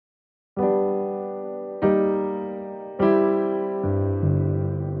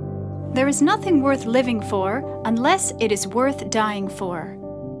there is nothing worth living for unless it is worth dying for.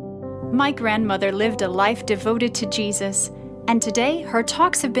 My grandmother lived a life devoted to Jesus, and today her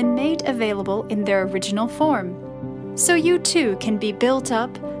talks have been made available in their original form. So you too can be built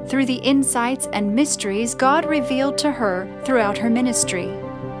up through the insights and mysteries God revealed to her throughout her ministry.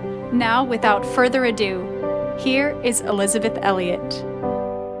 Now, without further ado, here is Elisabeth Elliot.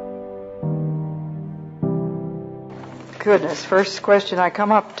 Goodness, first question I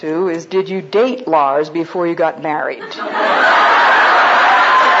come up to is, did you date Lars before you got married? Yes.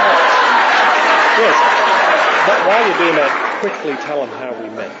 But while you're doing that, quickly tell them how we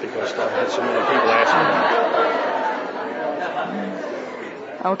met, because I've had so many people asking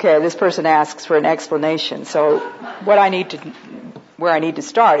that. Okay, this person asks for an explanation. So where I need to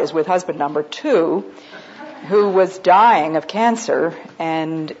start is with husband number 2, who was dying of cancer,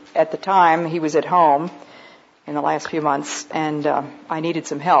 and at the time he was at home in the last few months, and I needed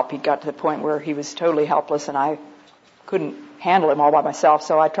some help. He got to the point where he was totally helpless, and I couldn't handle him all by myself,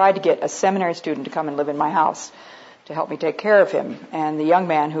 so I tried to get a seminary student to come and live in my house to help me take care of him. And the young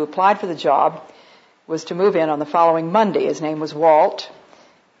man who applied for the job was to move in on the following Monday. His name was Walt,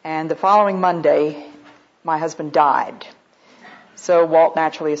 and the following Monday, my husband died. So Walt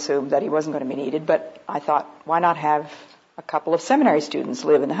naturally assumed that he wasn't going to be needed, but I thought, why not have a couple of seminary students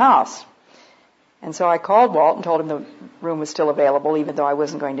live in the house? And so I called Walt and told him the room was still available, even though I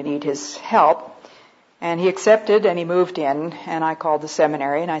wasn't going to need his help. And he accepted, and he moved in, and I called the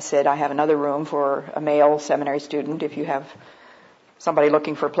seminary, and I said, I have another room for a male seminary student if you have somebody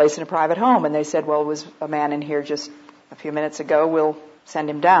looking for a place in a private home. And they said, well, it was a man in here just a few minutes ago. We'll send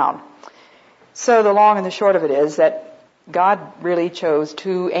him down. So the long and the short of it is that God really chose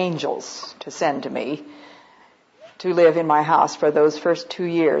 2 angels to send to me to live in my house for those first 2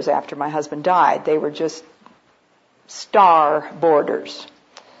 years after my husband died. They were just star boarders.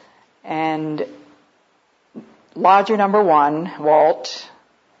 And lodger number 1, Walt,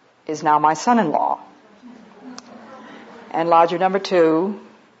 is now my son-in-law. And lodger number 2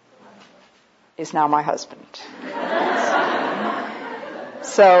 is now my husband.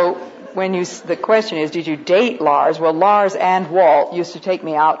 So when the question is, did you date Lars? Well, Lars and Walt used to take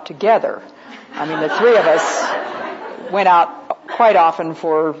me out together. I mean, the 3 of us went out quite often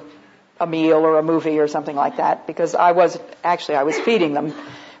for a meal or a movie or something like that, because I was feeding them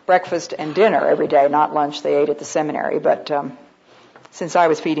breakfast and dinner every day, not lunch. They ate at the seminary, but since I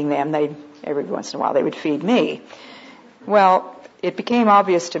was feeding them, every once in a while they would feed me. Well, it became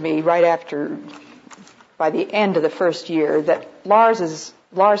obvious to me by the end of the first year, that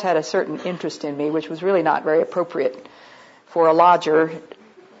Lars had a certain interest in me, which was really not very appropriate for a lodger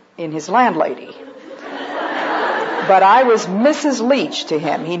in his landlady. But I was Mrs. Leach to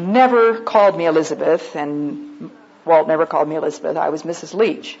him. He never called me Elizabeth, and Walt never called me Elizabeth. I was Mrs.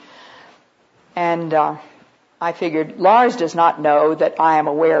 Leach. And I figured, Lars does not know that I am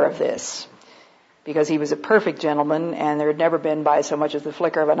aware of this, because he was a perfect gentleman, and there had never been, by so much as the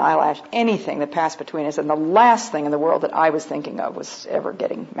flicker of an eyelash, anything that passed between us. And the last thing in the world that I was thinking of was ever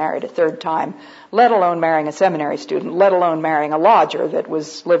getting married a 3rd time, let alone marrying a seminary student, let alone marrying a lodger that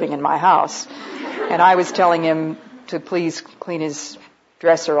was living in my house. And I was telling him to please clean his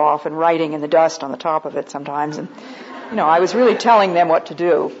dresser off, and writing in the dust on the top of it sometimes. And, I was really telling them what to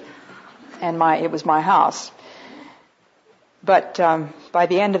do. And it was my house. But by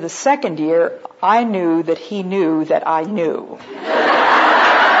the end of the 2nd year, I knew that he knew that I knew.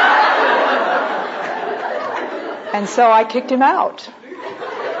 And so I kicked him out.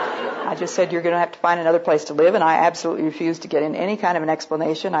 I just said, you're going to have to find another place to live, and I absolutely refused to get in any kind of an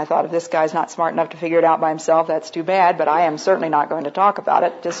explanation. I thought, if this guy's not smart enough to figure it out by himself, that's too bad, but I am certainly not going to talk about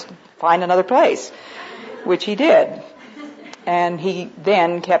it. Just find another place, which he did. And he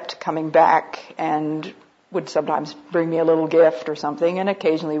then kept coming back and would sometimes bring me a little gift or something, and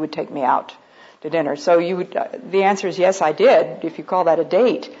occasionally would take me out to dinner. So the answer is yes, I did, if you call that a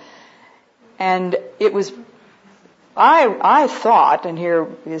date. And it was, I thought, and here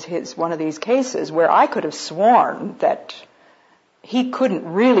is one of these cases where I could have sworn that he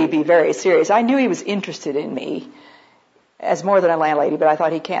couldn't really be very serious. I knew he was interested in me as more than a landlady, but I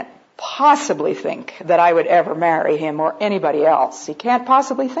thought, he can't possibly think that I would ever marry him or anybody else. He can't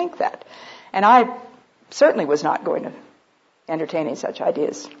possibly think that. And I certainly was not going to entertain any such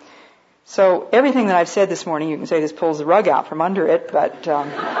ideas. So everything that I've said this morning, you can say this pulls the rug out from under it, but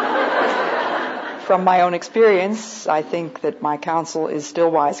from my own experience, I think that my counsel is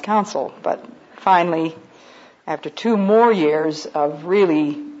still wise counsel. But finally, after 2 more years of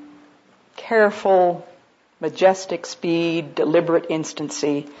really careful, majestic speed, deliberate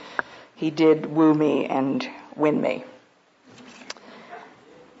instancy, he did woo me and win me.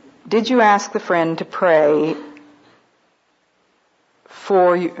 did you ask the friend to pray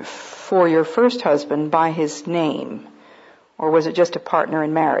for your first husband by his name? Or was it just a partner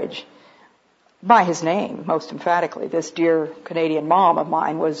in marriage? By his name, most emphatically. This dear Canadian mom of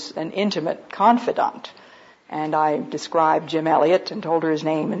mine was an intimate confidant. And I described Jim Elliot and told her his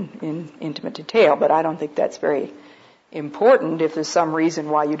name in intimate detail. But I don't think that's very important if there's some reason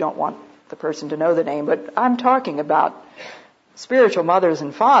why you don't want the person to know the name. But I'm talking about spiritual mothers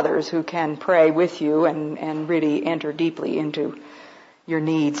and fathers who can pray with you and really enter deeply into your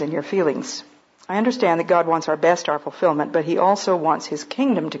needs and your feelings. I understand that God wants our best, our fulfillment, but He also wants His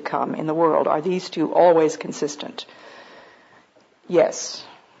kingdom to come in the world. Are these two always consistent? Yes.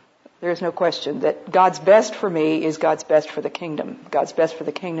 There's no question that God's best for me is God's best for the kingdom. God's best for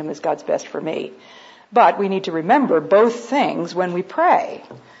the kingdom is God's best for me. But we need to remember both things when we pray.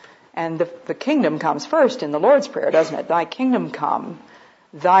 And the kingdom comes first in the Lord's Prayer, doesn't it? Thy kingdom come,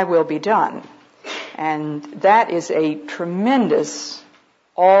 thy will be done. And that is a tremendous,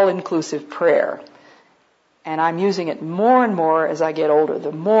 all-inclusive prayer. And I'm using it more and more as I get older.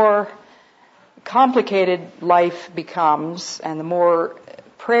 The more complicated life becomes and the more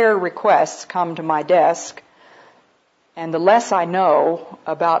prayer requests come to my desk, and the less I know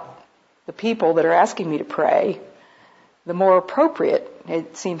about the people that are asking me to pray, the more appropriate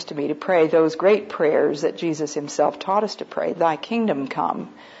it seems to me to pray those great prayers that Jesus Himself taught us to pray. Thy kingdom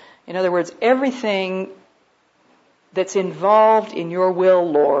come. In other words, everything that's involved in your will,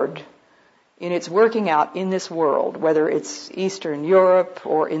 Lord, in its working out in this world, whether it's Eastern Europe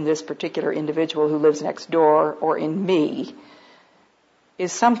or in this particular individual who lives next door or in me,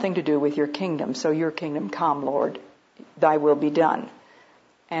 is something to do with your kingdom. So your kingdom come, Lord, thy will be done.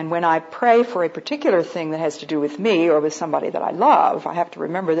 And when I pray for a particular thing that has to do with me or with somebody that I love, I have to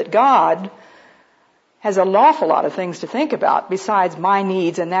remember that God has an awful lot of things to think about besides my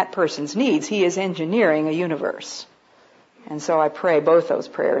needs and that person's needs. He is engineering a universe. And so I pray both those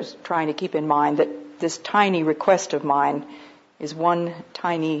prayers, trying to keep in mind that this tiny request of mine is one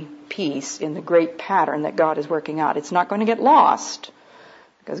tiny piece in the great pattern that God is working out. It's not going to get lost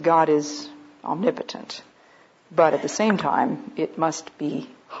because God is omnipotent. But at the same time, it must be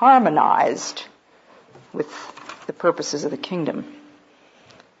harmonized with the purposes of the kingdom.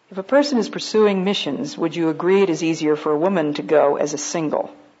 If a person is pursuing missions, would you agree it is easier for a woman to go as a single?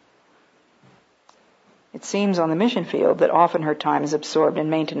 It seems on the mission field that often her time is absorbed in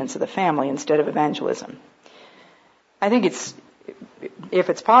maintenance of the family instead of evangelism. I think if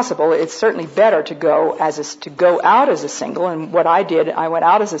it's possible, it's certainly better to go out as a single. And what I did, I went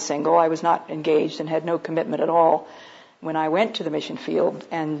out as a single. I was not engaged and had no commitment at all when I went to the mission field.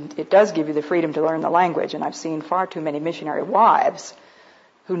 And it does give you the freedom to learn the language. And I've seen far too many missionary wives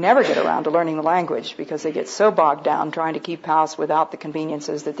who never get around to learning the language because they get so bogged down trying to keep house without the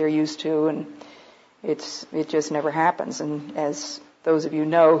conveniences that they're used to, and it just never happens. And as those of you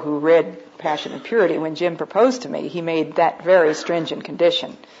know who read Passion and Purity, when Jim proposed to me, he made that very stringent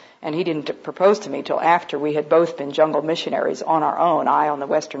condition. And he didn't propose to me till after we had both been jungle missionaries on our own, I on the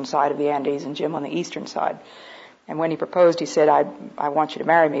western side of the Andes and Jim on the eastern side. And when he proposed, he said, I want you to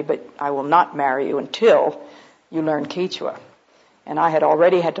marry me, but I will not marry you until you learn Quechua. And I had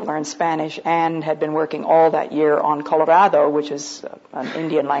already had to learn Spanish and had been working all that year on Colorado, which is an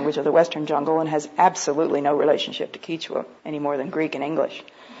Indian language of the western jungle and has absolutely no relationship to Quechua any more than Greek and English.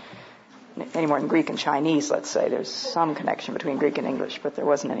 Any more than Greek and Chinese, let's say. There's some connection between Greek and English, but there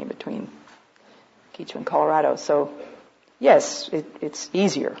wasn't any between Quechua and Colorado. So, yes, it's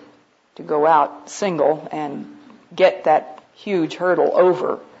easier to go out single and get that huge hurdle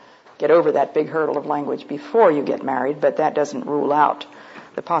over. Get over that big hurdle of language before you get married, but that doesn't rule out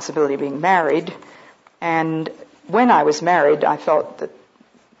the possibility of being married. And when I was married, I felt that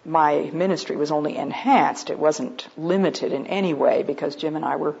my ministry was only enhanced. It wasn't limited in any way because Jim and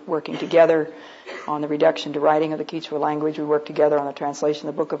I were working together on the reduction to writing of the Quechua language. We worked together on the translation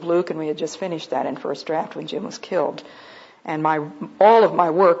of the book of Luke, and we had just finished that in first draft when Jim was killed. And all of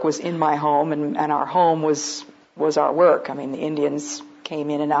my work was in my home, and our home was our work. I mean, the Indians came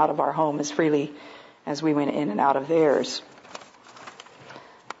in and out of our home as freely as we went in and out of theirs.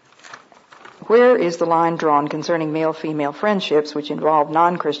 Where is the line drawn concerning male-female friendships which involve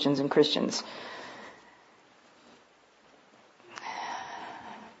non-Christians and Christians?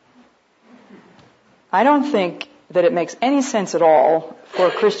 I don't think that it makes any sense at all for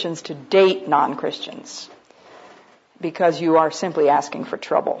Christians to date non-Christians because you are simply asking for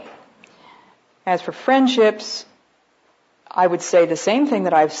trouble. As for friendships, I would say the same thing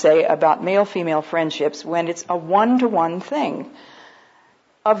that I say about male-female friendships when it's a one-to-one thing.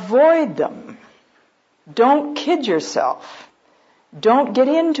 Avoid them. Don't kid yourself. Don't get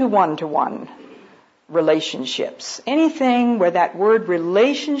into one-to-one relationships. Anything where that word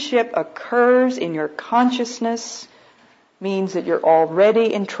relationship occurs in your consciousness means that you're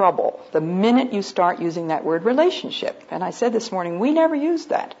already in trouble the minute you start using that word relationship. And I said this morning, we never used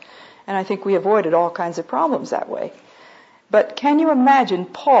that. And I think we avoided all kinds of problems that way. But can you imagine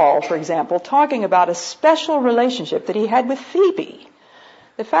Paul, for example, talking about a special relationship that he had with Phoebe?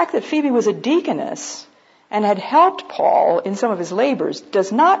 The fact that Phoebe was a deaconess and had helped Paul in some of his labors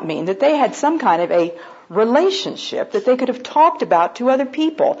does not mean that they had some kind of a relationship that they could have talked about to other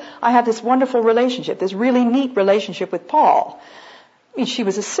people. I have this wonderful relationship, this really neat relationship with Paul. I mean, she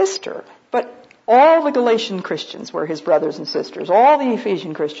was a sister, but all the Galatian Christians were his brothers and sisters. All the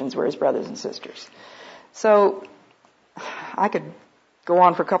Ephesian Christians were his brothers and sisters. So I could go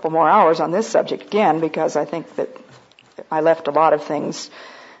on for a couple more hours on this subject again, because I think that I left a lot of things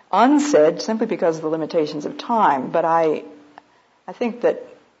unsaid simply because of the limitations of time. But I think that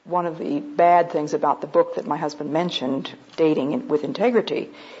one of the bad things about the book that my husband mentioned, Dating with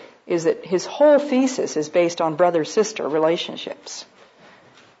Integrity, is that his whole thesis is based on brother-sister relationships.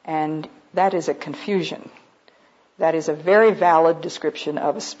 And that is a confusion. That is a very valid description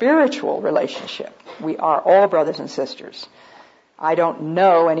of a spiritual relationship. We are all brothers and sisters. I don't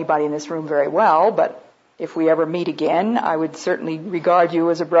know anybody in this room very well, but if we ever meet again, I would certainly regard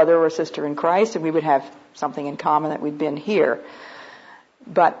you as a brother or sister in Christ, and we would have something in common that we've been here.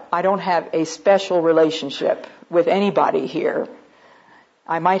 But I don't have a special relationship with anybody here.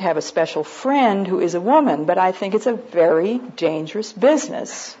 I might have a special friend who is a woman, but I think it's a very dangerous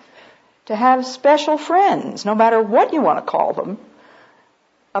business to have special friends, no matter what you want to call them,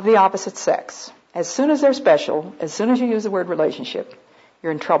 of the opposite sex. As soon as they're special, as soon as you use the word relationship,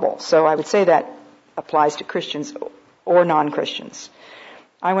 you're in trouble. So I would say that applies to Christians or non-Christians.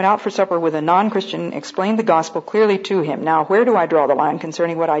 I went out for supper with a non-Christian, explained the gospel clearly to him. Now, where do I draw the line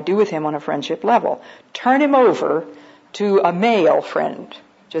concerning what I do with him on a friendship level? Turn him over to a male friend.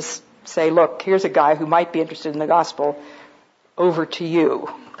 Just say, look, here's a guy who might be interested in the gospel. Over to you.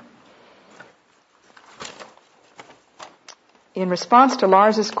 In response to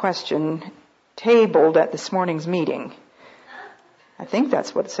Lars's question, tabled at this morning's meeting, I think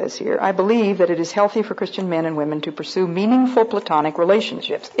that's what it says here. I believe that it is healthy for Christian men and women to pursue meaningful platonic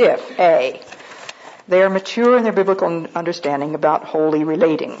relationships if, A, they are mature in their biblical understanding about holy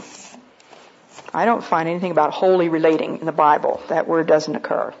relating. I don't find anything about holy relating in the Bible. That word doesn't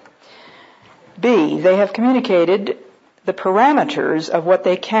occur. B, they have communicated the parameters of what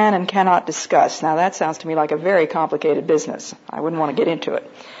they can and cannot discuss. Now that sounds to me like a very complicated business. I wouldn't want to get into it.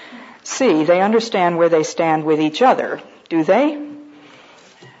 C, they understand where they stand with each other. Do they?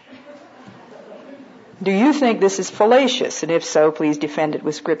 Do you think this is fallacious? And if so, please defend it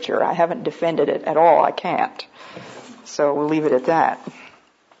with Scripture. I haven't defended it at all. I can't. So we'll leave it at that.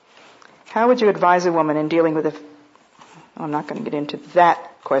 How would you advise a woman in dealing with I'm not going to get into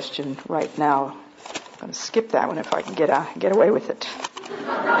that question right now. I'm going to skip that one if I can get away with it.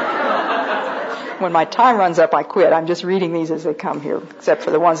 When my time runs up, I quit. I'm just reading these as they come here, except for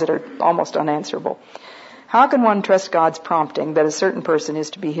the ones that are almost unanswerable. How can one trust God's prompting that a certain person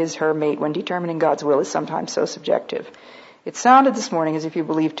is to be his/her mate when determining God's will is sometimes so subjective? It sounded this morning as if you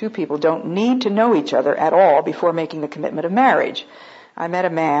believe two people don't need to know each other at all before making the commitment of marriage. I met a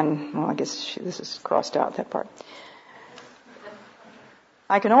man, I guess this is crossed out, that part.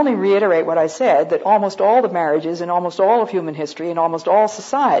 I can only reiterate what I said, that almost all the marriages in almost all of human history and almost all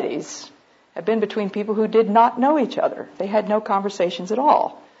societies have been between people who did not know each other. They had no conversations at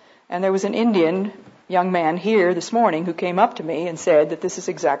all. And there was an Indian young man here this morning who came up to me and said that this is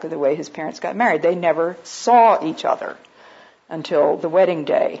exactly the way his parents got married. They never saw each other until the wedding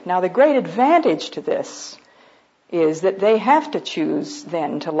day. Now, the great advantage to this is that they have to choose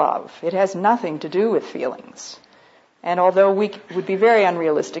then to love. It has nothing to do with feelings. And although we would be very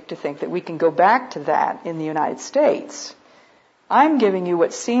unrealistic to think that we can go back to that in the United States, I'm giving you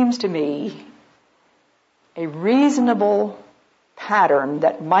what seems to me a reasonable pattern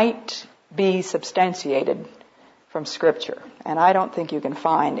that might be substantiated from Scripture. And I don't think you can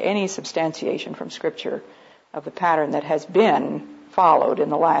find any substantiation from Scripture of the pattern that has been followed in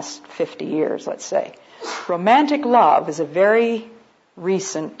the last 50 years, let's say. Romantic love is a very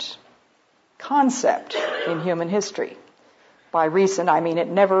recent concept in human history. By recent, I mean it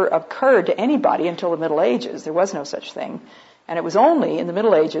never occurred to anybody until the Middle Ages. There was no such thing. And it was only in the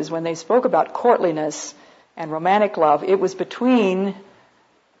Middle Ages when they spoke about courtliness and romantic love, it was between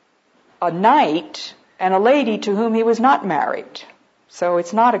a knight and a lady to whom he was not married. So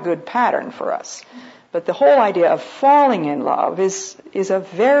it's not a good pattern for us. But the whole idea of falling in love is a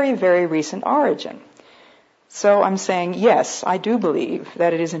very, very recent origin. So I'm saying, yes, I do believe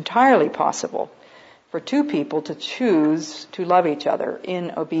that it is entirely possible for two people to choose to love each other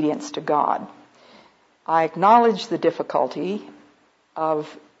in obedience to God. I acknowledge the difficulty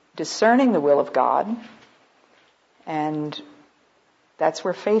of discerning the will of God, and that's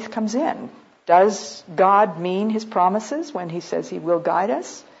where faith comes in. Does God mean his promises when he says he will guide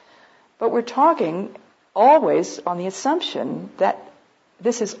us? But we're talking always on the assumption that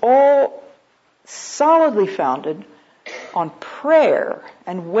this is all solidly founded on prayer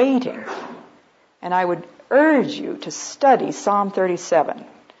and waiting. And I would urge you to study Psalm 37.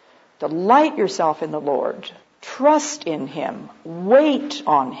 Delight yourself in the Lord. Trust in him. Wait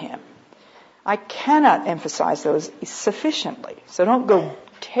on him. I cannot emphasize those sufficiently. So don't go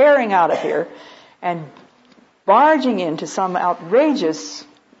tearing out of here and barging into some outrageous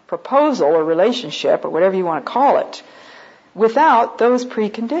proposal or relationship or whatever you want to call it without those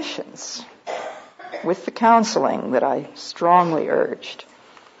preconditions, with the counseling that I strongly urged.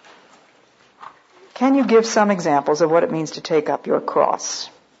 Can you give some examples of what it means to take up your cross?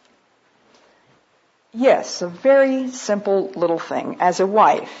 Yes, a very simple little thing. As a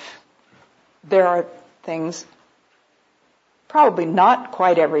wife, there are things, probably not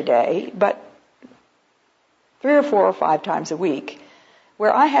quite every day, but 3 or 4 or 5 times a week,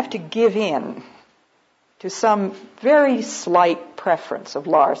 where I have to give in to some very slight preference of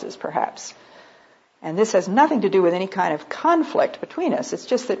Lars's, perhaps. And this has nothing to do with any kind of conflict between us. It's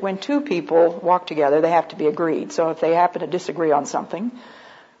just that when two people walk together, they have to be agreed. So if they happen to disagree on something,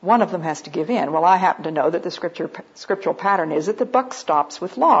 one of them has to give in. Well, I happen to know that the scriptural pattern is that the buck stops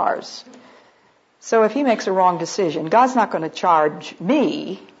with Lars. So if he makes a wrong decision, God's not going to charge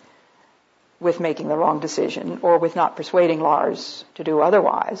me with making the wrong decision or with not persuading Lars to do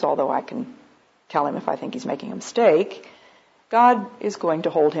otherwise, although I can tell him if I think he's making a mistake. God is going to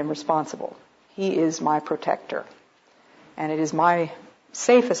hold him responsible. He is my protector. And it is my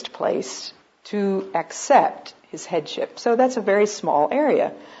safest place to accept his headship. So that's a very small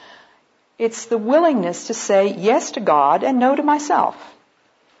area. It's the willingness to say yes to God and no to myself.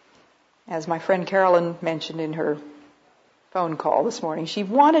 As my friend Carolyn mentioned in her phone call this morning, she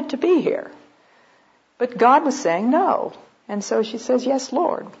wanted to be here. But God was saying no. And so she says, yes,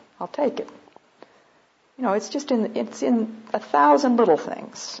 Lord, I'll take it. You know, it's in 1,000 little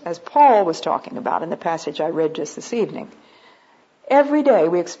things, as Paul was talking about in the passage I read just this evening. Every day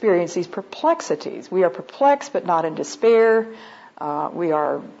we experience these perplexities. We are perplexed but not in despair. We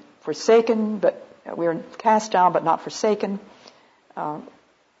are forsaken, but we are cast down but not forsaken.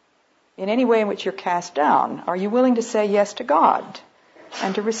 In any way in which you're cast down, are you willing to say yes to God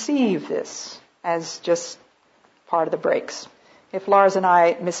and to receive this as just part of the breaks? If Lars and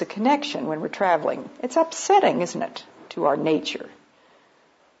I miss a connection when we're traveling, it's upsetting, isn't it, to our nature?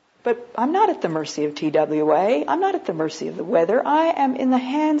 But I'm not at the mercy of TWA. I'm not at the mercy of the weather. I am in the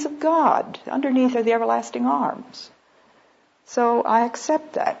hands of God. Underneath are the everlasting arms. So I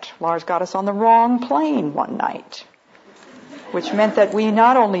accept that. Lars got us on the wrong plane one night, which meant that we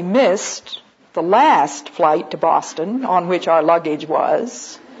not only missed the last flight to Boston on which our luggage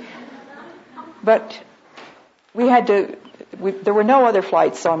was, but we had to... there were no other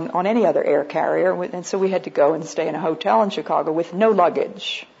flights on any other air carrier, and so we had to go and stay in a hotel in Chicago with no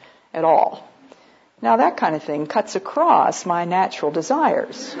luggage at all. Now that kind of thing cuts across my natural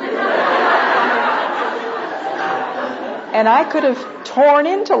desires. And I could have torn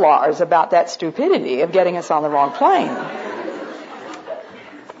into Lars about that stupidity of getting us on the wrong plane.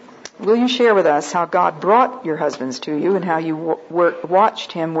 Will you share with us how God brought your husbands to you and how you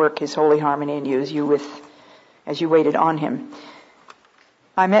watched him work his holy harmony and use you as you waited on him?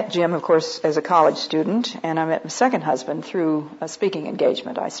 I met Jim, of course, as a college student, and I met my second husband through a speaking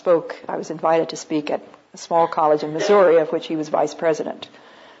engagement. I was invited to speak at a small college in Missouri, of which he was vice president.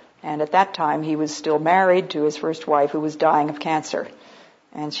 And at that time, he was still married to his first wife, who was dying of cancer.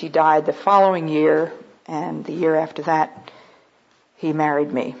 And she died the following year, and the year after that, he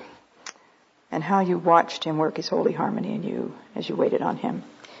married me. And how you watched him work his holy harmony in you as you waited on him.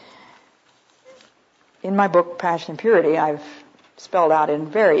 In my book, Passion and Purity, I've spelled out in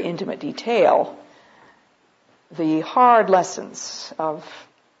very intimate detail the hard lessons of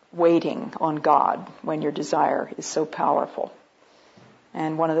waiting on God when your desire is so powerful.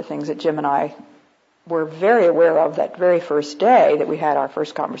 And one of the things that Jim and I were very aware of that very first day that we had our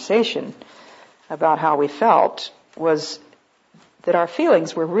first conversation about how we felt was that our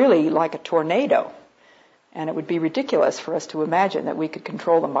feelings were really like a tornado. And it would be ridiculous for us to imagine that we could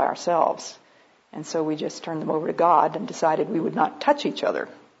control them by ourselves. And so we just turned them over to God and decided we would not touch each other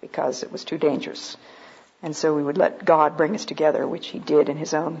because it was too dangerous. And so we would let God bring us together, which he did in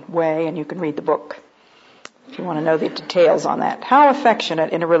his own way, and you can read the book. if you want to know the details on that. How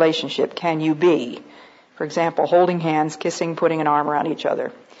affectionate in a relationship can you be? For example, holding hands, kissing, putting an arm around each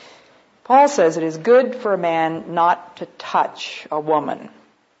other. Paul says it is good for a man not to touch a woman.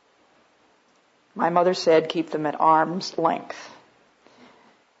 My mother said keep them at arm's length.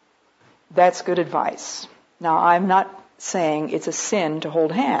 That's good advice. Now, I'm not saying it's a sin to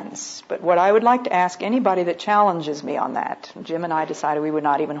hold hands, but what I would like to ask anybody that challenges me on that, Jim and I decided we would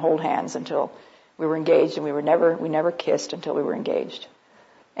not even hold hands until we were engaged, and we never kissed until we were engaged.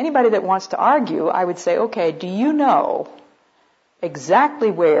 Anybody that wants to argue, I would say, okay, do you know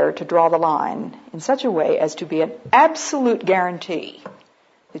exactly where to draw the line in such a way as to be an absolute guarantee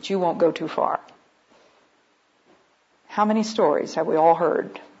that you won't go too far? How many stories have we all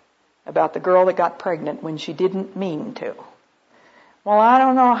heard about the girl that got pregnant when she didn't mean to? Well, I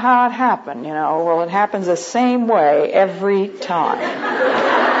don't know how it happened, Well, it happens the same way every time.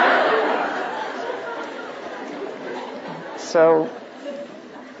 So,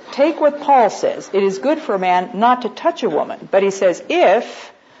 take what Paul says. It is good for a man not to touch a woman. But he says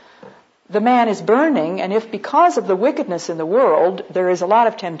if the man is burning, and if because of the wickedness in the world there is a lot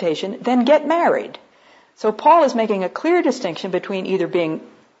of temptation, then get married. So Paul is making a clear distinction between either being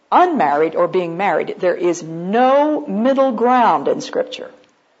unmarried or being married. There is no middle ground in Scripture.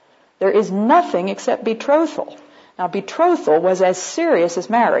 There is nothing except betrothal. Now, betrothal was as serious as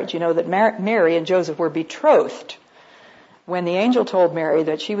marriage. You know that Mary and Joseph were betrothed when the angel told Mary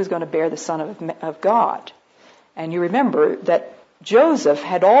that she was going to bear the Son of God. And you remember that Joseph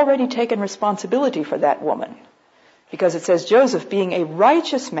had already taken responsibility for that woman, because it says Joseph, being a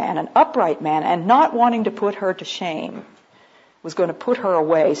righteous man, an upright man, and not wanting to put her to shame, was going to put her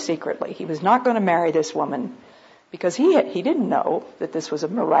away secretly. He was not going to marry this woman because he didn't know that this was a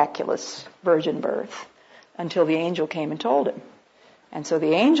miraculous virgin birth until the angel came and told him. And so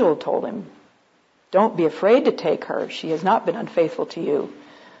the angel told him, don't be afraid to take her. She has not been unfaithful to you.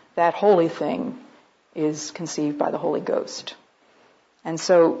 That holy thing is conceived by the Holy Ghost. And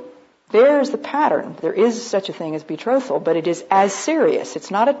so there's the pattern. There is such a thing as betrothal, but it is as serious.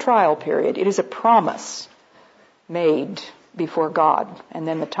 It's not a trial period. It is a promise made before God. And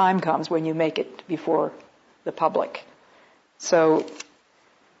then the time comes when you make it before the public. So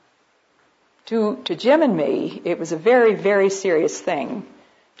to Jim and me, it was a very, very serious thing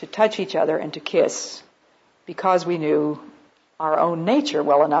to touch each other and to kiss, because we knew our own nature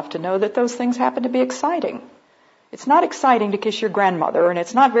well enough to know that those things happen to be exciting. It's not exciting to kiss your grandmother, and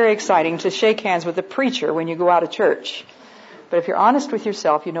it's not very exciting to shake hands with the preacher when you go out of church. But if you're honest with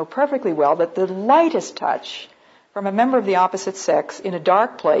yourself, you know perfectly well that the lightest touch from a member of the opposite sex in a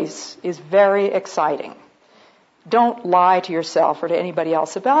dark place is very exciting. Don't lie to yourself or to anybody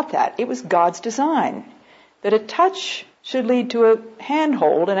else about that. It was God's design that a touch should lead to a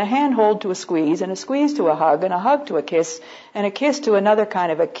handhold, and a handhold to a squeeze, and a squeeze to a hug, and a hug to a kiss, and a kiss to another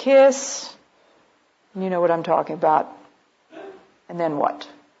kind of a kiss. You know what I'm talking about. And then what?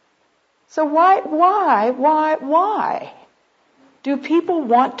 So why do people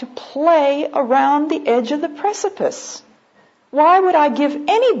want to play around the edge of the precipice? Why would I give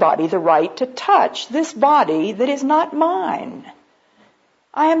anybody the right to touch this body that is not mine?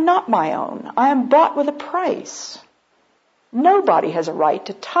 I am not my own. I am bought with a price. Nobody has a right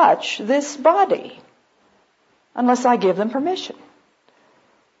to touch this body unless I give them permission.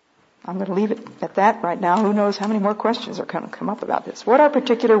 I'm going to leave it at that right now. Who knows how many more questions are going to come up about this. What are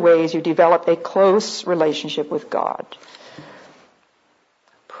particular ways you develop a close relationship with God?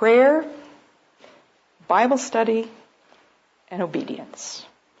 Prayer, Bible study, and obedience.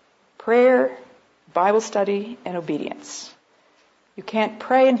 Prayer, Bible study, and obedience. You can't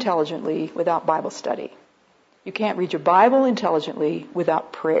pray intelligently without Bible study. You can't read your Bible intelligently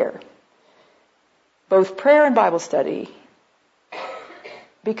without prayer. Both prayer and Bible study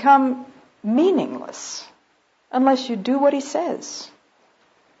become meaningless unless you do what he says.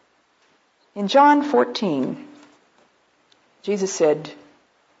 In John 14, Jesus said,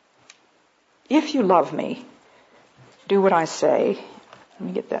 if you love me, do what I say. Let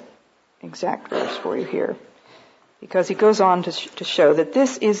me get that exact verse for you here. Because he goes on to show that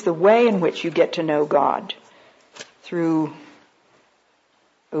this is the way in which you get to know God, through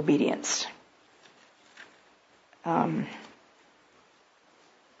obedience. John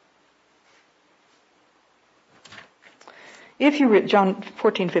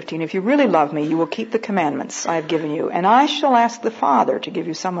 14:15, if you really love me, you will keep the commandments I have given you, and I shall ask the Father to give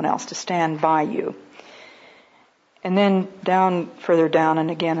you someone else to stand by you. And then further down, and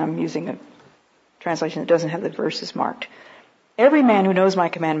again I'm using a translation that doesn't have the verses marked. Every man who knows my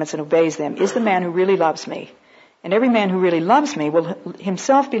commandments and obeys them is the man who really loves me. And every man who really loves me will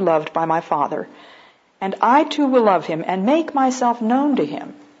himself be loved by my Father. and I too will love him and make myself known to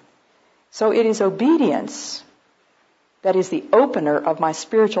him. So it is obedience that is the opener of my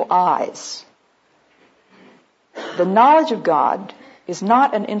spiritual eyes. The knowledge of God is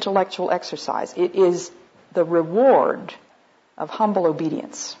not an intellectual exercise. It is the reward of humble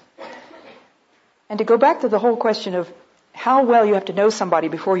obedience. And to go back to the whole question of how well you have to know somebody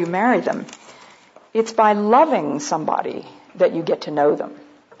before you marry them, it's by loving somebody that you get to know them.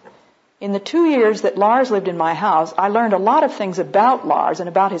 In the 2 years that Lars lived in my house, I learned a lot of things about Lars and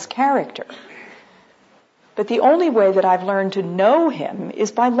about his character. But the only way that I've learned to know him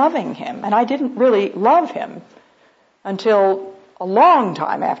is by loving him. And I didn't really love him until a long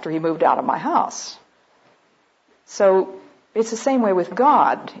time after he moved out of my house. So it's the same way with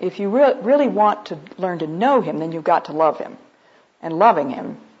God. If you really want to learn to know him, then you've got to love him. And loving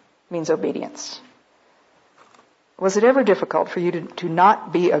him means obedience. Was it ever difficult for you to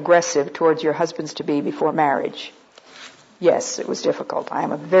not be aggressive towards your husbands-to-be before marriage? Yes, it was difficult. I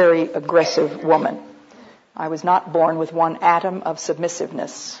am a very aggressive woman. I was not born with one atom of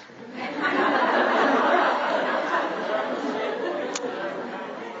submissiveness.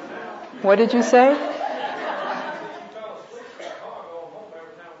 What did you say?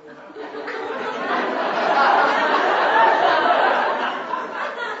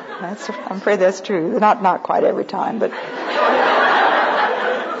 I'm afraid that's true. Not quite every time, but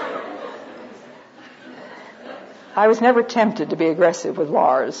I was never tempted to be aggressive with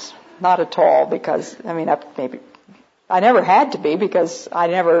Lars. Not at all, because, I never had to be, because I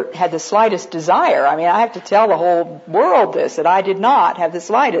never had the slightest desire. I have to tell the whole world this, that I did not have the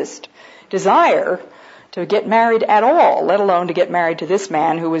slightest desire to get married at all, let alone to get married to this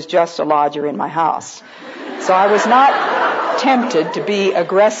man who was just a lodger in my house. So I was not tempted to be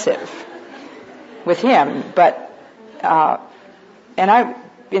aggressive with him, but,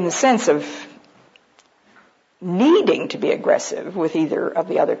 in the sense of needing to be aggressive with either of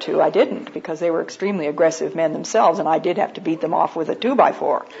the other two, I didn't, because they were extremely aggressive men themselves, and I did have to beat them off with a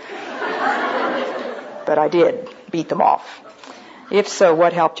 2x4. But I did beat them off. If so,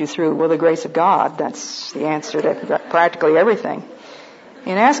 what helped you through? Well, the grace of God. That's the answer to practically everything.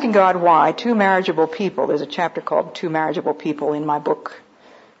 In asking God why, two marriageable people, there's a chapter called Two Marriageable People in my book,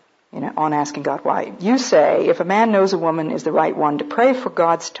 on asking God why. You say, if a man knows a woman is the right one, to pray for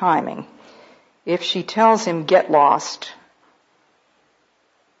God's timing. If she tells him, get lost,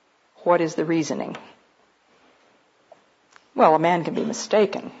 what is the reasoning? Well, a man can be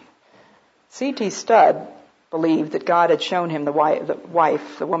mistaken. C.T. Studd believed that God had shown him the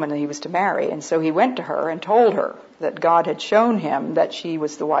wife, the woman that he was to marry, and so he went to her and told her that God had shown him that she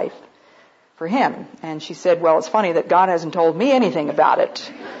was the wife for him. And she said, well, it's funny that God hasn't told me anything about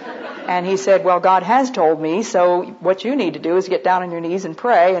it. And he said, well, God has told me, so what you need to do is get down on your knees and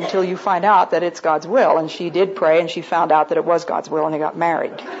pray until you find out that it's God's will. And she did pray, and she found out that it was God's will, and they got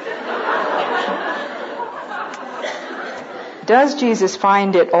married. Does Jesus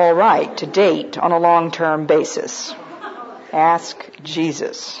find it all right to date on a long-term basis? Ask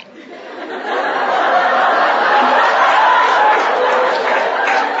Jesus.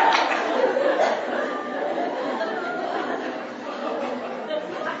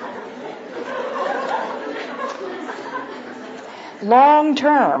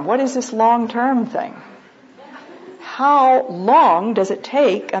 Long-term. What is this long-term thing? How long does it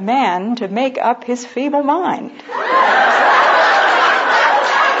take a man to make up his feeble mind?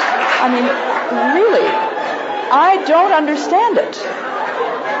 Really, I don't understand it.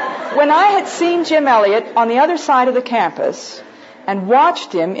 When I had seen Jim Elliot on the other side of the campus and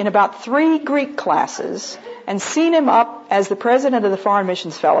watched him in about 3 Greek classes and seen him up as the president of the Foreign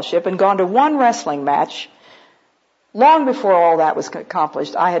Missions Fellowship and gone to 1 wrestling match, long before all that was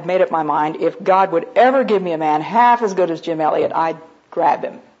accomplished, I had made up my mind, if God would ever give me a man half as good as Jim Elliot, I'd grab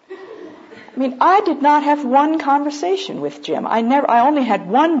him. I did not have 1 conversation with Jim. I only had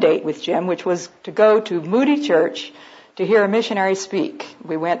 1 date with Jim, which was to go to Moody Church to hear a missionary speak.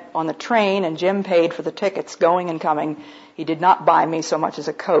 We went on the train, and Jim paid for the tickets going and coming. He did not buy me so much as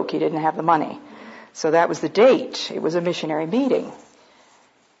a Coke. He didn't have the money. So that was the date. It was a missionary meeting.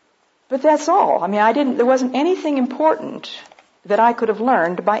 But that's all. There wasn't anything important that I could have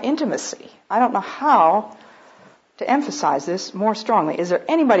learned by intimacy. I don't know how to emphasize this more strongly. Is there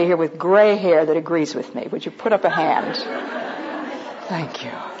anybody here with gray hair that agrees with me? Would you put up a hand? Thank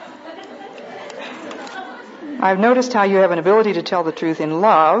you. I've noticed how you have an ability to tell the truth in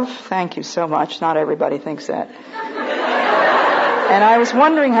love. Thank you so much. Not everybody thinks that. And I was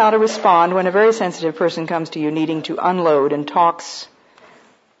wondering how to respond when a very sensitive person comes to you needing to unload and talks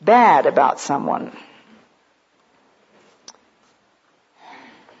bad about someone.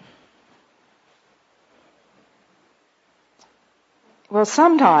 Well,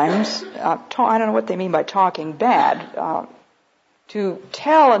 sometimes, I don't know what they mean by talking bad. To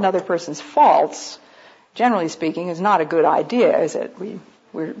tell another person's faults, generally speaking, is not a good idea, is it?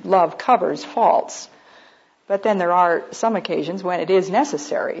 Love covers faults. But then there are some occasions when it is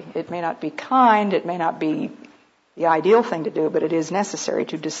necessary. It may not be kind, it may not be the ideal thing to do, but it is necessary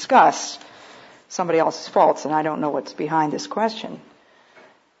to discuss somebody else's faults, and I don't know what's behind this question.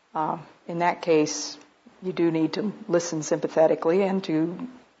 In that case, you do need to listen sympathetically and to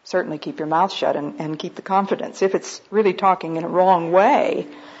certainly keep your mouth shut and keep the confidence. If it's really talking in a wrong way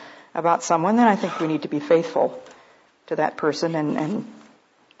about someone, then I think we need to be faithful to that person and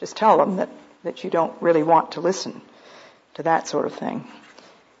just tell them that you don't really want to listen to that sort of thing.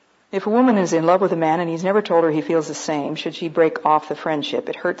 If a woman is in love with a man and he's never told her he feels the same, should she break off the friendship?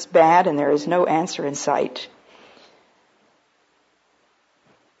 It hurts bad and there is no answer in sight.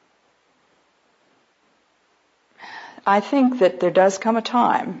 I think that there does come a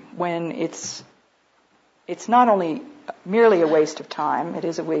time when it's not only merely a waste of time, it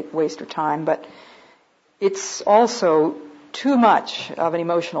is a waste of time, but it's also too much of an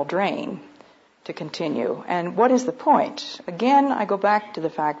emotional drain to continue. And what is the point? Again, I go back to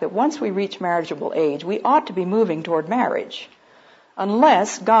the fact that once we reach marriageable age, we ought to be moving toward marriage,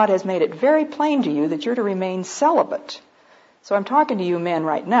 unless God has made it very plain to you that you're to remain celibate. So I'm talking to you men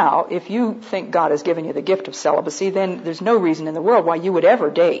right now. If you think God has given you the gift of celibacy, then there's no reason in the world why you would ever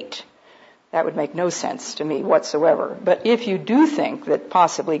date. That would make no sense to me whatsoever. But if you do think that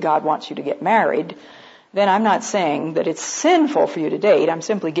possibly God wants you to get married, then I'm not saying that it's sinful for you to date. I'm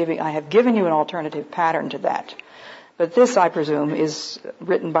simply I have given you an alternative pattern to that. But this, I presume, is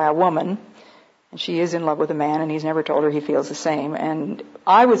written by a woman, and she is in love with a man, and he's never told her he feels the same. And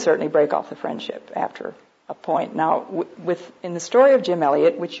I would certainly break off the friendship after a point. Now, in the story of Jim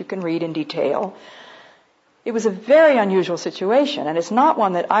Elliot, which you can read in detail, it was a very unusual situation, and it's not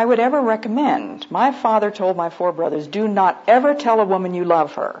one that I would ever recommend. My father told my 4 brothers, do not ever tell a woman you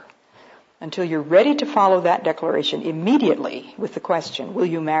love her until you're ready to follow that declaration immediately with the question, will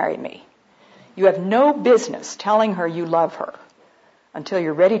you marry me? You have no business telling her you love her until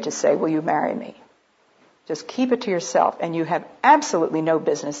you're ready to say, will you marry me? Just keep it to yourself, and you have absolutely no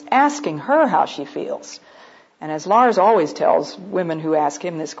business asking her how she feels. And as Lars always tells women who ask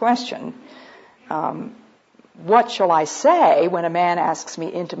him this question, what shall I say when a man asks me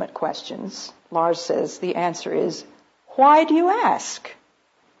intimate questions? Lars says the answer is, why do you ask?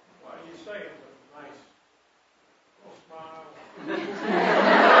 Why do you say it with a nice little smile?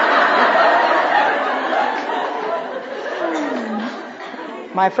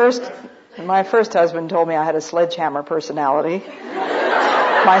 My first husband told me I had a sledgehammer personality.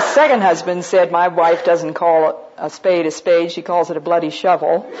 My second husband said my wife doesn't call a spade, she calls it a bloody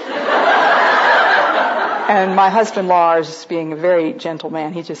shovel. And my husband Lars, being a very gentle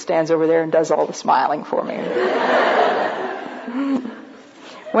man, he just stands over there and does all the smiling for me.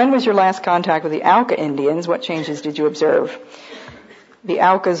 When was your last contact with the Auca Indians? What changes did you observe? The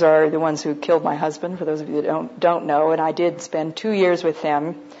Aucas are the ones who killed my husband, for those of you that don't know, and I did spend 2 years with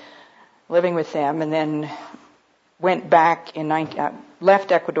them, living with them, and then went back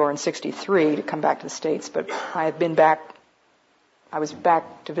left Ecuador in 1963 to come back to the States, but I was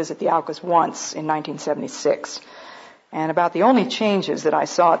back to visit the Aucas once in 1976. And about the only changes that I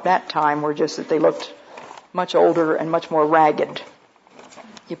saw at that time were just that they looked much older and much more ragged.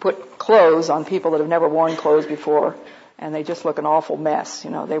 You put clothes on people that have never worn clothes before, and they just look an awful mess.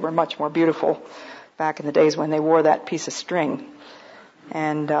 They were much more beautiful back in the days when they wore that piece of string.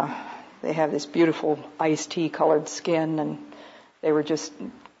 And they have this beautiful iced tea colored skin, and they were just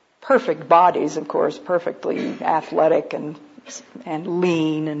perfect bodies, of course, perfectly athletic and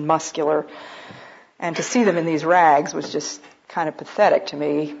lean and muscular. And to see them in these rags was just kind of pathetic to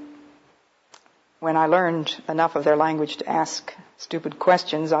me. When I learned enough of their language to ask stupid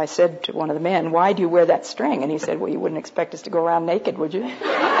questions, I said to one of the men, why do you wear that string? And he said, well, you wouldn't expect us to go around naked, would you?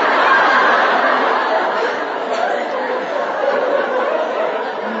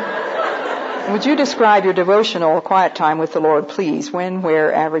 Would you describe your devotional quiet time with the Lord, please? When,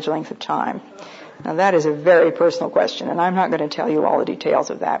 where, average length of time? Now that is a very personal question, and I'm not going to tell you all the details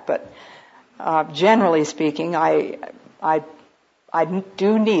of that, but generally speaking, I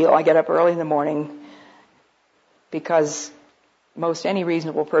do kneel. I get up early in the morning because most any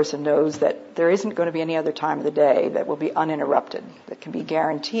reasonable person knows that there isn't going to be any other time of the day that will be uninterrupted, that can be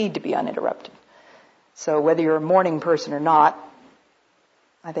guaranteed to be uninterrupted. So whether you're a morning person or not,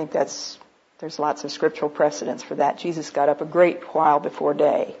 I think there's lots of scriptural precedence for that. Jesus got up a great while before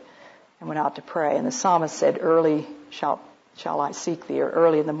day and went out to pray. And the psalmist said, early shall I seek thee, or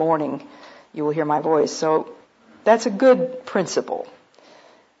early in the morning you will hear my voice. So that's a good principle.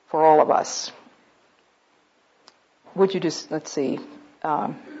 for all of us. Would you just, let's see,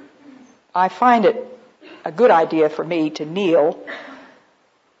 I find it a good idea for me to kneel,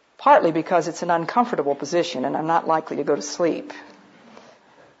 partly because it's an uncomfortable position and I'm not likely to go to sleep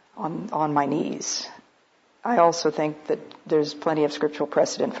on my knees. I also think that there's plenty of scriptural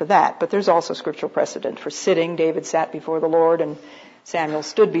precedent for that, but there's also scriptural precedent for sitting. David sat before the Lord and Samuel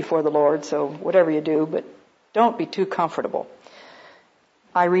stood before the Lord, so whatever you do, but don't be too comfortable.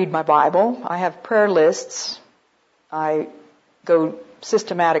 I read my Bible. I have prayer lists. I go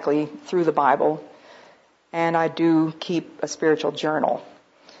systematically through the Bible, and I do keep a spiritual journal.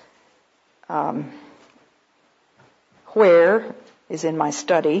 Where is in my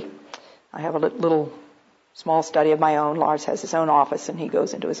study. I have a little small study of my own. Lars has his own office, and he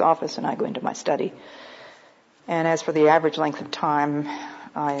goes into his office, and I go into my study. And as for the average length of time,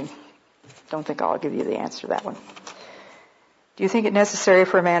 I don't think I'll give you the answer to that one. Do you think it necessary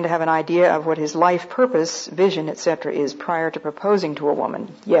for a man to have an idea of what his life purpose, vision, etc. is prior to proposing to a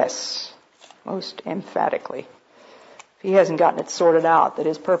woman? Yes, most emphatically. If he hasn't gotten it sorted out that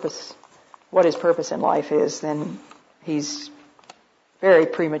his purpose, what his purpose in life is, then he's very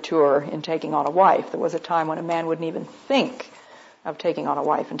premature in taking on a wife. There was a time when a man wouldn't even think of taking on a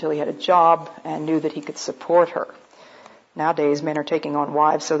wife until he had a job and knew that he could support her. Nowadays, men are taking on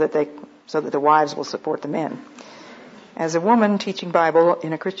wives so that the wives will support the men. As a woman teaching Bible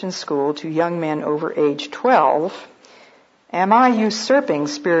in a Christian school to young men over age 12, am I usurping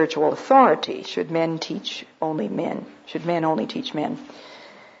spiritual authority? Should men teach only men? Should men only teach men?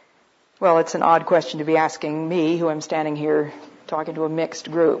 Well, it's an odd question to be asking me, who am standing here talking to a mixed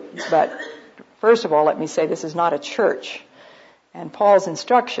group. But first of all, let me say this is not a church. And Paul's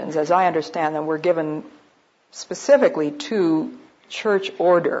instructions, as I understand them, were given specifically to church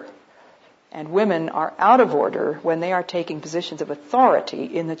order. And women are out of order when they are taking positions of authority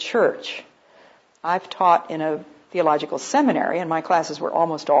in the church. I've taught in a theological seminary, and my classes were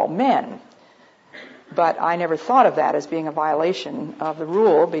almost all men. But I never thought of that as being a violation of the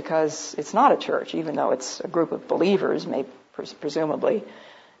rule, because it's not a church, even though it's a group of believers, presumably.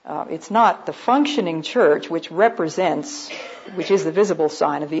 It's not the functioning church which is the visible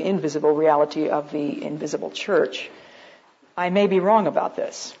sign of the invisible reality of the invisible church. I may be wrong about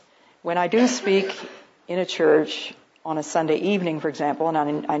this. When I do speak in a church on a Sunday evening, for example,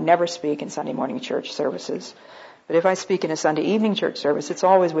 and I never speak in Sunday morning church services, but if I speak in a Sunday evening church service, it's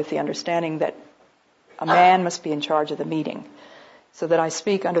always with the understanding that a man must be in charge of the meeting, so that I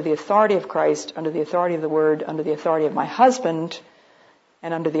speak under the authority of Christ, under the authority of the Word, under the authority of my husband,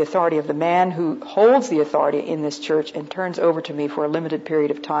 and under the authority of the man who holds the authority in this church and turns over to me for a limited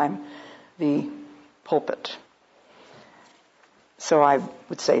period of time the pulpit. So I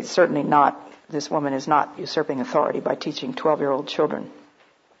would say certainly not, this woman is not usurping authority by teaching 12-year-old children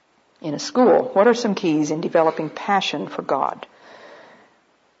in a school. What are some keys in developing passion for God?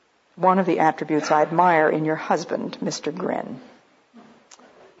 One of the attributes I admire in your husband, Mr. Gren.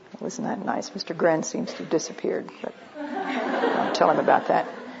 Well, isn't that nice? Mr. Gren seems to have disappeared, but I'll tell him about that.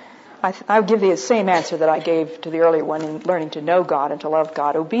 I'll give the same answer that I gave to the earlier one in learning to know God and to love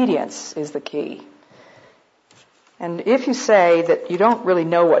God. Obedience is the key. And if you say that you don't really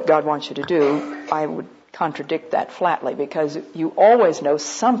know what God wants you to do, I would contradict that flatly, because you always know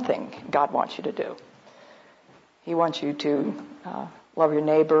something God wants you to do. He wants you to love your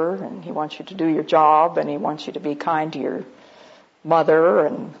neighbor, and He wants you to do your job, and He wants you to be kind to your mother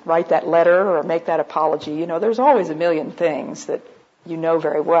and write that letter or make that apology. You know, there's always a million things that you know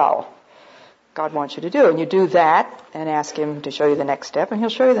very well God wants you to do. And you do that and ask Him to show you the next step, and He'll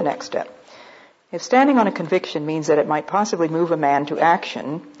show you the next step. If standing on a conviction means that it might possibly move a man to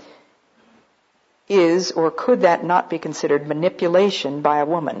action, is or could that not be considered manipulation by a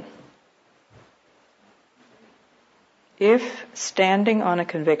woman? If standing on a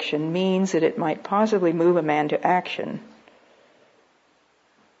conviction means that it might possibly move a man to action,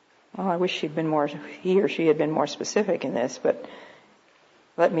 well, I wish he or she had been more specific in this, but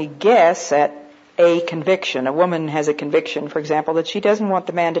let me guess at a conviction. A woman has a conviction, for example, that she doesn't want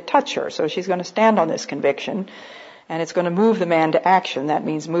the man to touch her, so she's going to stand on this conviction, and it's going to move the man to action. That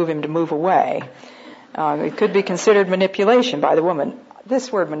means move him to move away. It could be considered manipulation by the woman.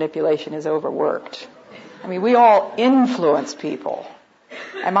 This word manipulation is overworked. I mean, we all influence people.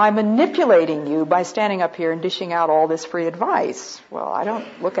 Am I manipulating you by standing up here and dishing out all this free advice? Well, I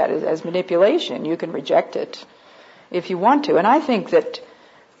don't look at it as manipulation. You can reject it if you want to. And I think that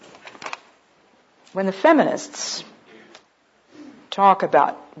when the feminists talk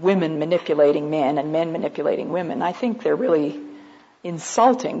about women manipulating men and men manipulating women, I think they're really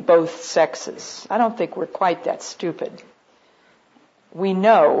insulting both sexes. I don't think we're quite that stupid. we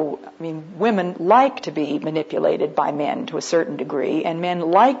know, women like to be manipulated by men to a certain degree, and men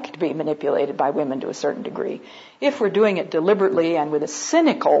like to be manipulated by women to a certain degree. If we're doing it deliberately and with a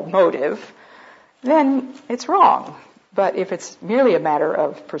cynical motive, then it's wrong. But if it's merely a matter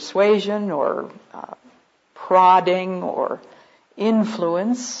of persuasion or prodding or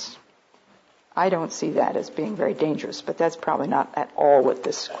influence, I don't see that as being very dangerous, but that's probably not at all what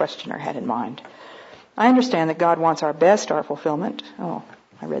this questioner had in mind. I understand that God wants our best, our fulfillment. Oh,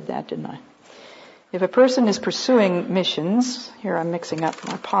 I read that, didn't I? If a person is pursuing missions, here I'm mixing up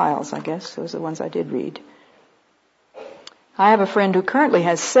my piles, I guess. Those are the ones I did read. I have a friend who currently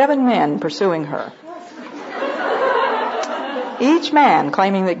has 7 men pursuing her. Each man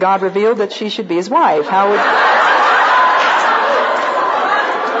claiming that God revealed that she should be his wife. How would...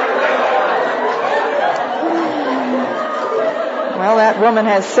 Well, that woman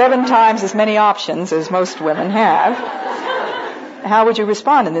has 7 times as many options as most women have. How would you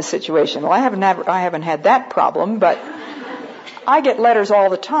respond in this situation? Well, I haven't had that problem, but I get letters all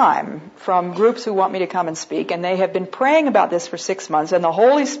the time from groups who want me to come and speak, and they have been praying about this for 6 months, and the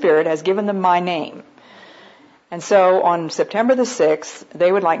Holy Spirit has given them my name. And so on September the 6th,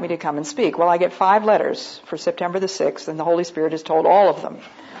 they would like me to come and speak. Well, I get 5 letters for September the 6th, and the Holy Spirit has told all of them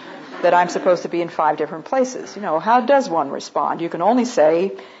that I'm supposed to be in 5 different places. How does one respond? You can only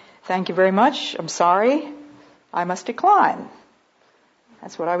say, thank you very much, I'm sorry, I must decline.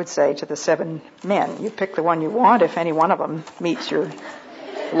 That's what I would say to the 7 men. You pick the one you want if any one of them meets your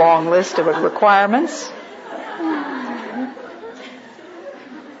long list of requirements.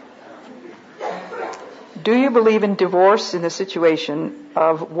 Do you believe in divorce in the situation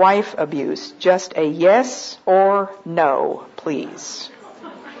of wife abuse? Just a yes or no, please.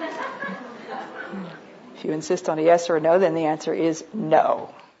 If you insist on a yes or a no, then the answer is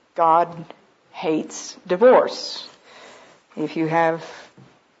no. God hates divorce. If you have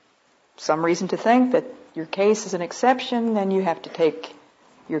some reason to think that your case is an exception, then you have to take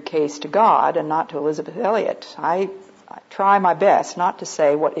your case to God and not to Elizabeth Elliot. I try my best not to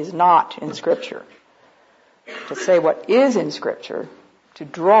say what is not in Scripture, to say what is in Scripture, to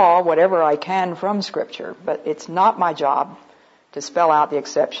draw whatever I can from Scripture, but it's not my job to spell out the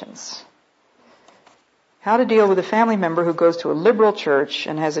exceptions. How to deal with a family member who goes to a liberal church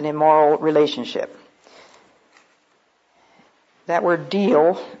and has an immoral relationship. That word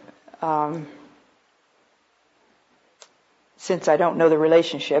deal, since I don't know the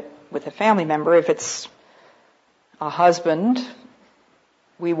relationship with a family member, if it's a husband,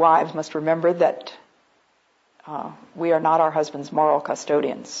 we wives must remember that we are not our husband's moral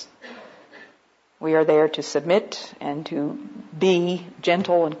custodians. We are there to submit and to be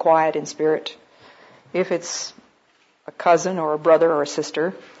gentle and quiet in spirit. If it's a cousin or a brother or a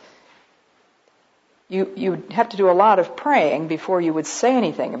sister, you have to do a lot of praying before you would say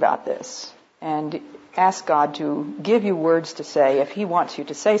anything about this, and ask God to give you words to say if He wants you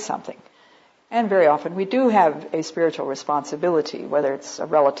to say something. And very often we do have a spiritual responsibility, whether it's a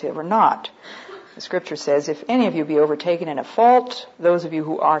relative or not. The Scripture says, if any of you be overtaken in a fault, those of you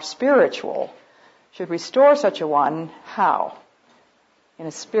who are spiritual should restore such a one. How? In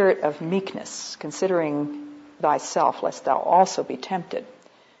a spirit of meekness, considering thyself, lest thou also be tempted.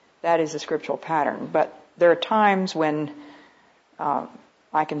 That is a scriptural pattern. But there are times when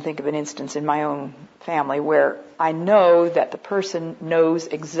I can think of an instance in my own family where I know that the person knows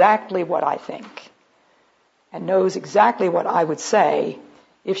exactly what I think and knows exactly what I would say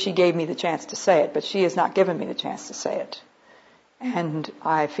if she gave me the chance to say it, but she has not given me the chance to say it. And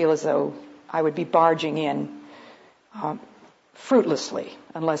I feel as though I would be barging in fruitlessly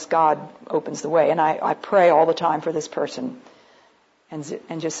unless God opens the way. And I pray all the time for this person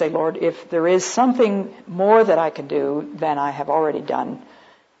and just say, Lord, if there is something more that I can do than I have already done,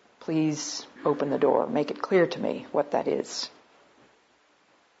 please open the door. Make it clear to me what that is.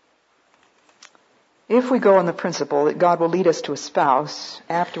 If we go on the principle that God will lead us to a spouse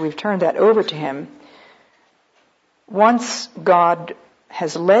after we've turned that over to Him, once God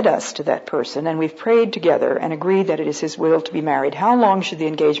has led us to that person and we've prayed together and agreed that it is His will to be married, how long should the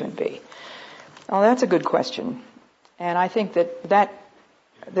engagement be? Oh, that's a good question. And I think that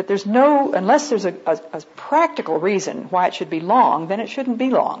there's no, unless there's a practical reason why it should be long, then it shouldn't be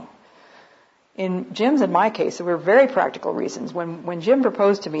long. In Jim's and my case, there were very practical reasons. When Jim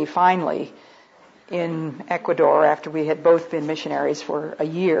proposed to me finally in Ecuador after we had both been missionaries for a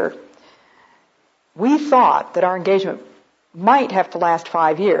year, we thought that our engagement might have to last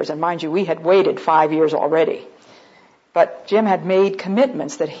 5 years. And mind you, we had waited 5 years already. But Jim had made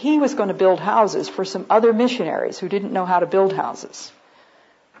commitments that he was going to build houses for some other missionaries who didn't know how to build houses.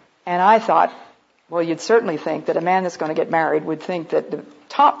 And I thought, Well, you'd certainly think that a man that's going to get married would think that the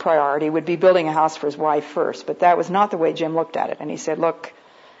top priority would be building a house for his wife first. But that was not the way Jim looked at it. And he said, look,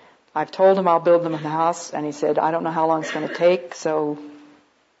 I've told him I'll build them a house. And he said, I don't know how long it's going to take, so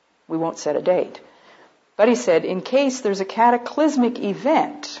we won't set a date. But he said, in case there's a cataclysmic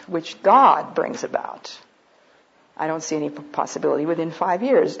event which God brings about, I don't see any possibility within 5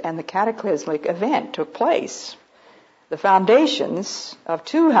 years. And the cataclysmic event took place. The foundations of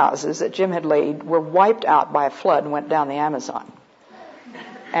 2 houses that Jim had laid were wiped out by a flood and went down the Amazon.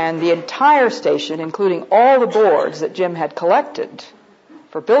 And the entire station, including all the boards that Jim had collected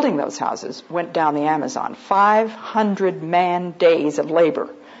for building those houses, went down the Amazon. 500 man days of labor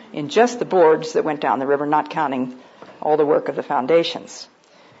in just the boards that went down the river, not counting all the work of the foundations.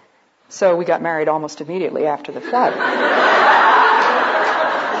 So we got married almost immediately after the flood.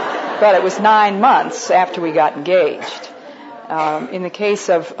 But it was 9 months after we got engaged. In the case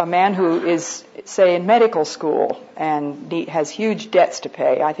of a man who is, say, in medical school and has huge debts to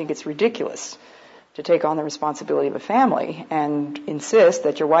pay, I think it's ridiculous to take on the responsibility of a family and insist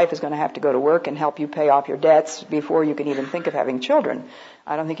that your wife is going to have to go to work and help you pay off your debts before you can even think of having children.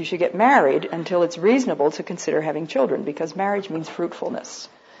 I don't think you should get married until it's reasonable to consider having children, because marriage means fruitfulness.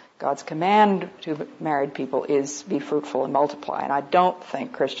 God's command to married people is be fruitful and multiply, and I don't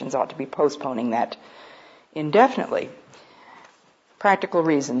think Christians ought to be postponing that indefinitely. Practical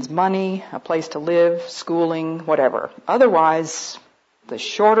reasons: money, a place to live, schooling, whatever. Otherwise, the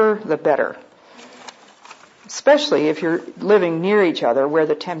shorter the better. Especially if you're living near each other, where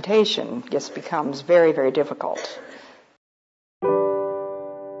the temptation just becomes very, very difficult.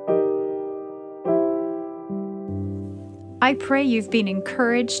 I pray you've been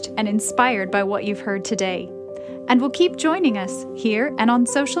encouraged and inspired by what you've heard today, and will keep joining us here and on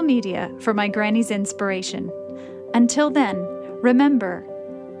social media for My Granny's Inspiration. Until then, remember,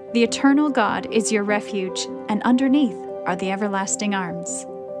 the eternal God is your refuge, and underneath are the everlasting arms.